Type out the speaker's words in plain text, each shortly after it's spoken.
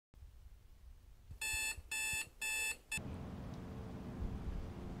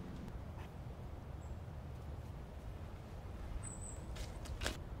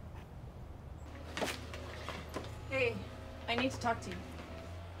I need to talk to you.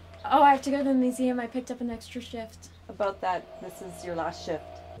 Oh, I have to go to the museum. I picked up an extra shift. About that, this is your last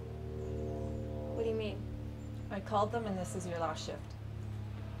shift. What do you mean? I called them and this is your last shift.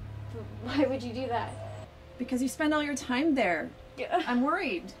 Why would you do that? Because you spend all your time there. Yeah. I'm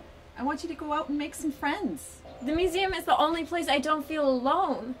worried. I want you to go out and make some friends. The museum is the only place I don't feel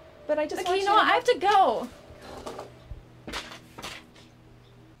alone. But I just Okay, want you know what? I have to go.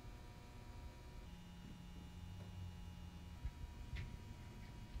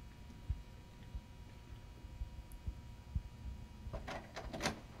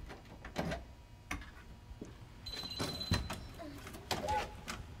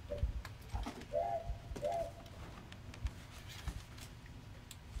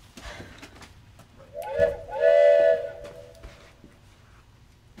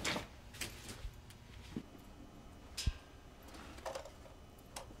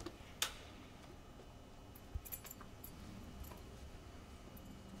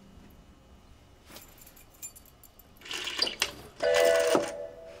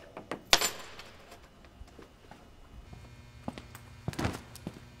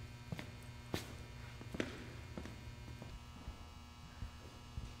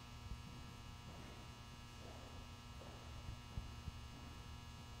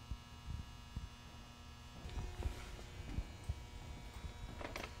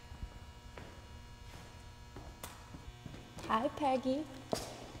 Hi, Peggy.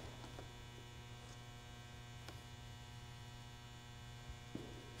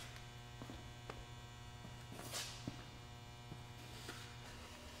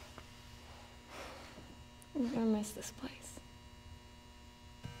 I'm gonna miss this place.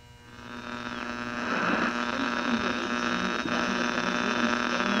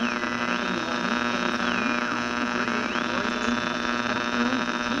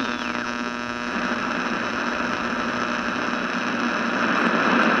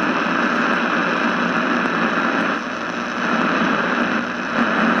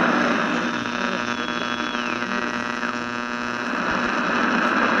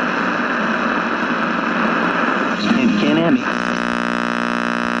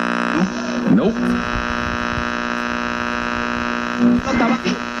 Nope.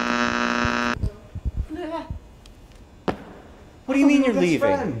 What do you mean you're leaving?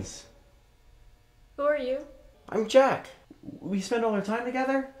 Friends. Who are you? I'm Jack. We spend all our time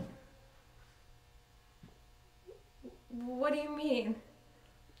together? What do you mean?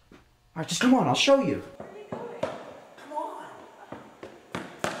 Alright, just come on, I'll show you.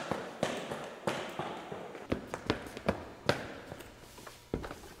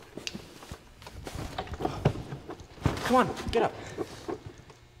 Come on, get up.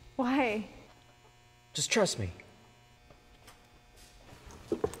 Why? Just trust me.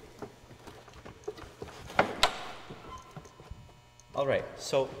 Alright,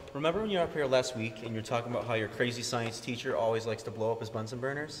 so remember when you were up here last week and you're talking about how your crazy science teacher always likes to blow up his Bunsen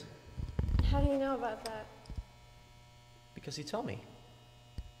burners? How do you know about that? Because you tell me.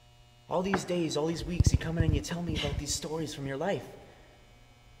 All these days, all these weeks, you come in and you tell me about these stories from your life.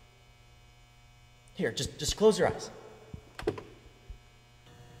 Here, just close your eyes.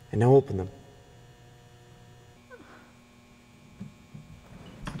 And now open them.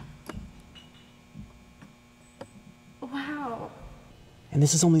 Wow. And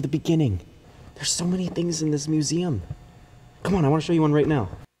this is only the beginning. There's so many things in this museum. Come on, I want to show you one right now.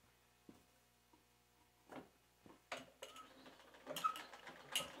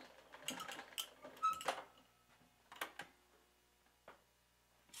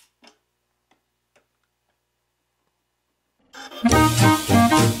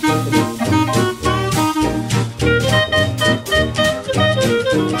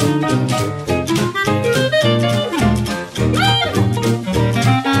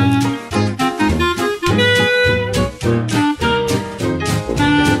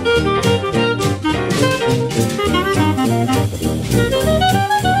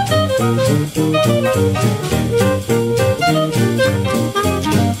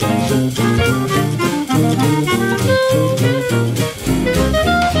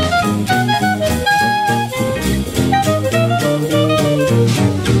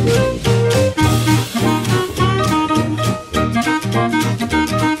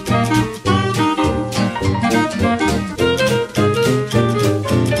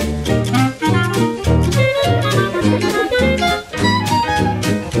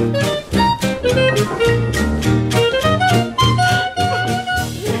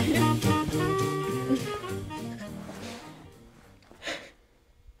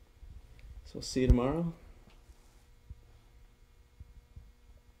 So see you tomorrow?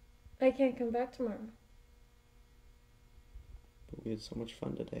 I can't come back tomorrow. We had so much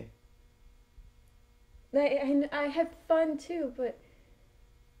fun today. I had fun too, but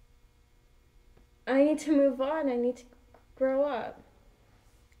I need to move on. I need to grow up.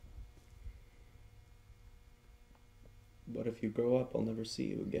 But if you grow up, I'll never see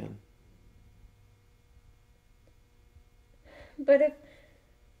you again. But if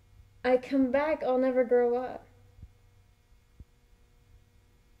I come back, I'll never grow up.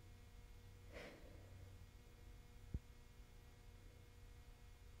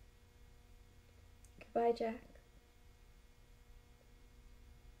 Goodbye, Jack.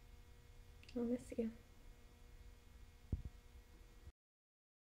 I'll miss you.